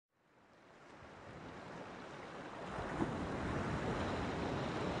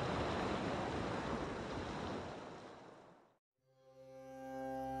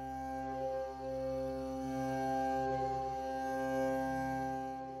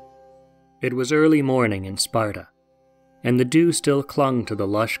It was early morning in Sparta, and the dew still clung to the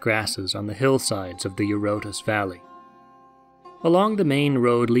lush grasses on the hillsides of the Eurotas valley. Along the main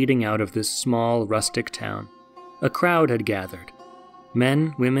road leading out of this small, rustic town, a crowd had gathered.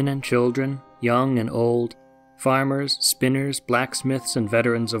 Men, women, and children, young and old, farmers, spinners, blacksmiths, and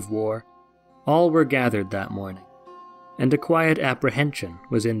veterans of war, all were gathered that morning, and a quiet apprehension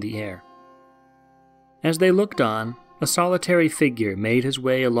was in the air. As they looked on, a solitary figure made his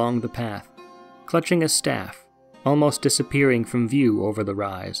way along the path, clutching a staff, almost disappearing from view over the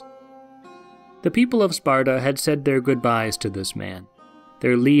rise. The people of Sparta had said their goodbyes to this man,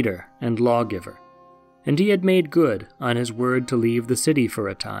 their leader and lawgiver, and he had made good on his word to leave the city for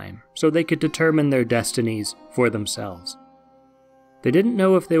a time so they could determine their destinies for themselves. They didn't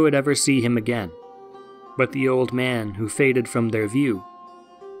know if they would ever see him again, but the old man who faded from their view,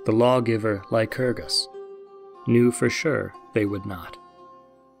 the lawgiver Lycurgus, knew for sure they would not.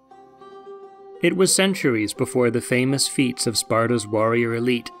 It was centuries before the famous feats of Sparta's warrior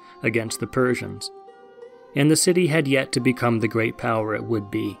elite against the Persians, and the city had yet to become the great power it would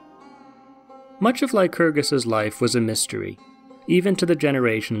be. Much of Lycurgus's life was a mystery, even to the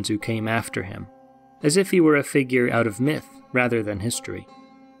generations who came after him, as if he were a figure out of myth rather than history.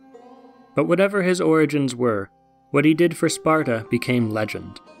 But whatever his origins were, what he did for Sparta became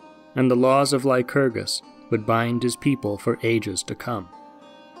legend, and the laws of Lycurgus would bind his people for ages to come.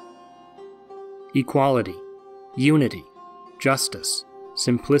 Equality, unity, justice,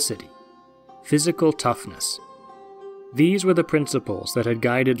 simplicity, physical toughness. These were the principles that had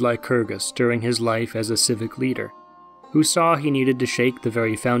guided Lycurgus during his life as a civic leader, who saw he needed to shake the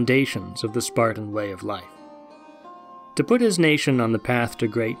very foundations of the Spartan way of life. To put his nation on the path to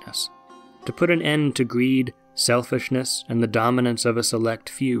greatness, to put an end to greed, selfishness, and the dominance of a select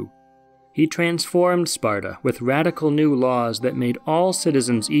few, he transformed Sparta with radical new laws that made all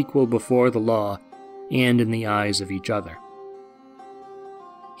citizens equal before the law and in the eyes of each other.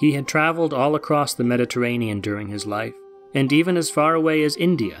 He had traveled all across the Mediterranean during his life, and even as far away as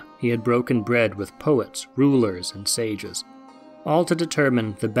India he had broken bread with poets, rulers, and sages, all to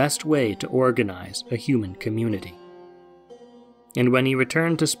determine the best way to organize a human community. And when he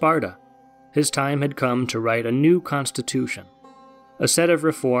returned to Sparta, his time had come to write a new constitution, a set of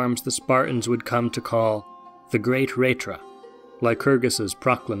reforms the Spartans would come to call the Great Retra, Lycurgus's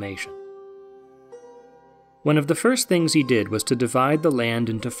proclamation. One of the first things he did was to divide the land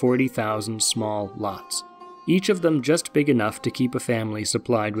into 40,000 small lots, each of them just big enough to keep a family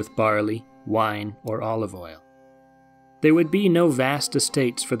supplied with barley, wine, or olive oil. There would be no vast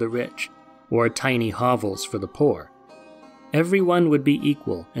estates for the rich, or tiny hovels for the poor. Everyone would be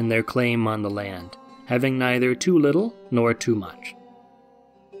equal in their claim on the land, having neither too little nor too much.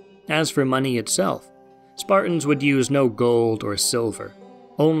 As for money itself, Spartans would use no gold or silver,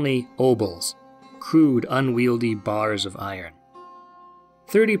 only obols, crude, unwieldy bars of iron.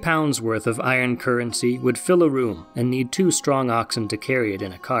 30 pounds worth of iron currency would fill a room and need 2 strong oxen to carry it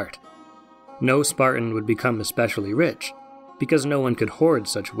in a cart. No Spartan would become especially rich, because no one could hoard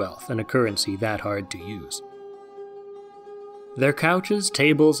such wealth and a currency that hard to use. Their couches,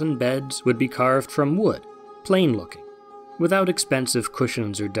 tables, and beds would be carved from wood, plain-looking, without expensive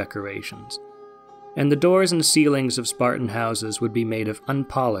cushions or decorations, and the doors and ceilings of Spartan houses would be made of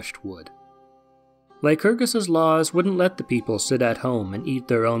unpolished wood. Lycurgus's laws wouldn't let the people sit at home and eat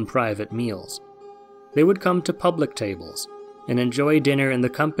their own private meals. They would come to public tables and enjoy dinner in the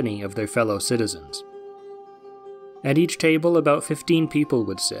company of their fellow citizens. At each table about 15 people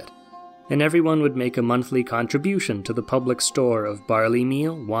would sit, and everyone would make a monthly contribution to the public store of barley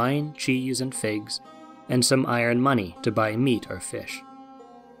meal, wine, cheese, and figs, and some iron money to buy meat or fish.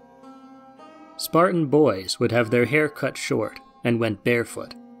 Spartan boys would have their hair cut short and went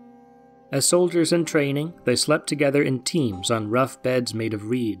barefoot. As soldiers in training, they slept together in teams on rough beds made of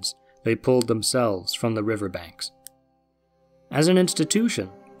reeds they pulled themselves from the riverbanks. As an institution,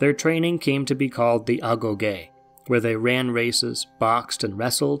 their training came to be called the agoge, where they ran races, boxed and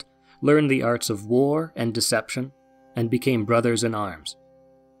wrestled, learned the arts of war and deception, and became brothers in arms.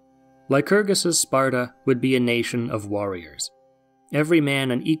 Lycurgus's Sparta would be a nation of warriors, every man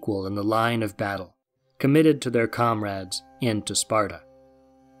an equal in the line of battle, committed to their comrades and to Sparta.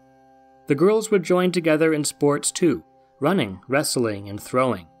 The girls would join together in sports too, running, wrestling, and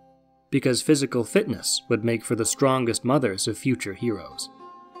throwing, because physical fitness would make for the strongest mothers of future heroes.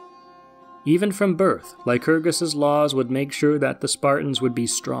 Even from birth, Lycurgus's laws would make sure that the Spartans would be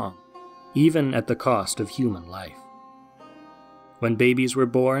strong, even at the cost of human life. When babies were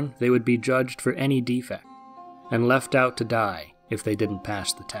born, they would be judged for any defect, and left out to die if they didn't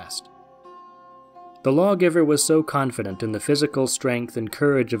pass the test. The lawgiver was so confident in the physical strength and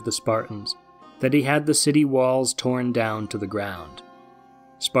courage of the Spartans that he had the city walls torn down to the ground.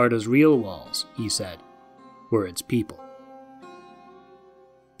 Sparta's real walls, he said, were its people.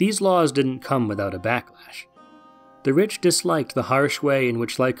 These laws didn't come without a backlash. The rich disliked the harsh way in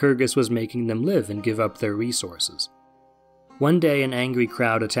which Lycurgus was making them live and give up their resources. One day an angry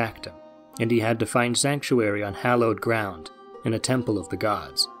crowd attacked him, and he had to find sanctuary on hallowed ground in a temple of the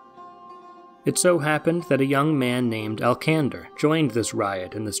gods. It so happened that a young man named Alcander joined this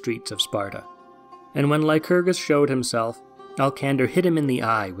riot in the streets of Sparta, and when Lycurgus showed himself, Alcander hit him in the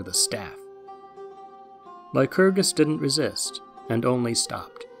eye with a staff. Lycurgus didn't resist, and only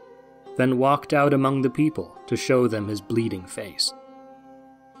stopped, then walked out among the people to show them his bleeding face.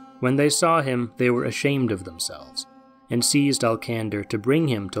 When they saw him, they were ashamed of themselves, and seized Alcander to bring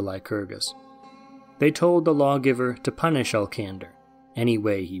him to Lycurgus. They told the lawgiver to punish Alcander any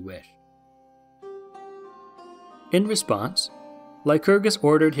way he wished. In response, Lycurgus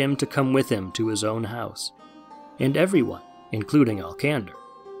ordered him to come with him to his own house, and everyone, including Alcander,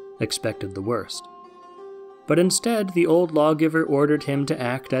 expected the worst. But instead, the old lawgiver ordered him to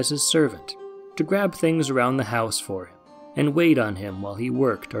act as his servant, to grab things around the house for him, and wait on him while he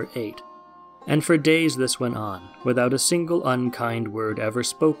worked or ate. And for days this went on, without a single unkind word ever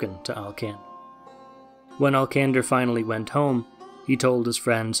spoken to Alcander. When Alcander finally went home, he told his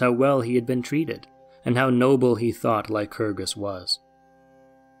friends how well he had been treated, and how noble he thought Lycurgus was.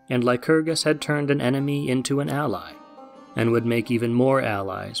 And Lycurgus had turned an enemy into an ally, and would make even more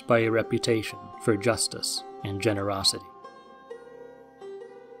allies by a reputation for justice and generosity.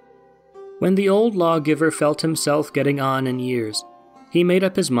 When the old lawgiver felt himself getting on in years, he made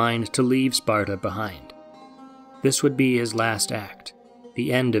up his mind to leave Sparta behind. This would be his last act,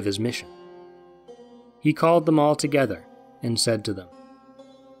 the end of his mission. He called them all together and said to them,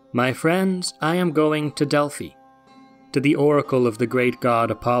 "My friends, I am going to Delphi, to the oracle of the great god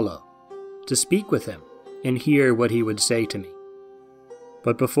Apollo, to speak with him and hear what he would say to me.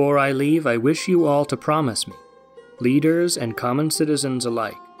 But before I leave, I wish you all to promise me, leaders and common citizens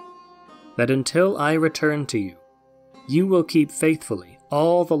alike, that until I return to you, you will keep faithfully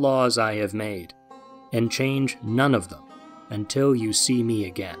all the laws I have made, and change none of them until you see me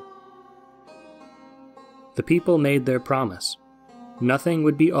again." The people made their promise. Nothing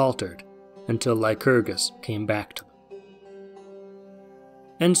would be altered until Lycurgus came back to them.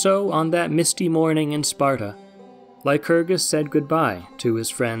 And so, on that misty morning in Sparta, Lycurgus said goodbye to his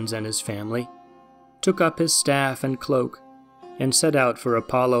friends and his family, took up his staff and cloak, and set out for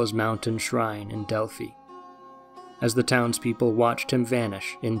Apollo's mountain shrine in Delphi, as the townspeople watched him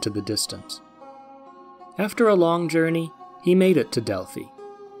vanish into the distance. After a long journey, he made it to Delphi,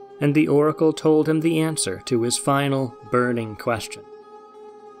 and the oracle told him the answer to his final, burning question,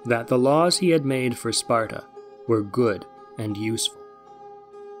 that the laws he had made for Sparta were good and useful.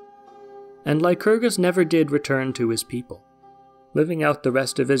 And Lycurgus never did return to his people, living out the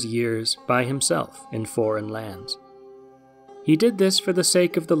rest of his years by himself in foreign lands. He did this for the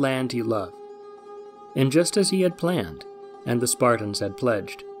sake of the land he loved, and just as he had planned, and the Spartans had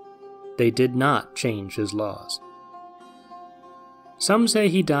pledged, they did not change his laws. Some say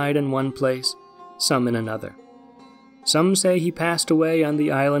he died in one place, some in another. Some say he passed away on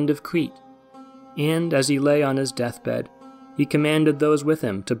the island of Crete, and as he lay on his deathbed, he commanded those with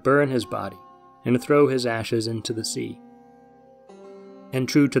him to burn his body and throw his ashes into the sea. And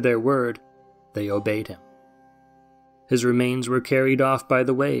true to their word, they obeyed him. His remains were carried off by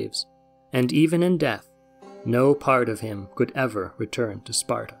the waves, and even in death, no part of him could ever return to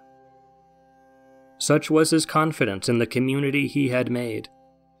Sparta. Such was his confidence in the community he had made,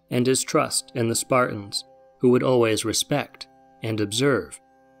 and his trust in the Spartans, who would always respect and observe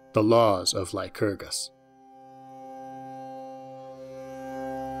the laws of Lycurgus.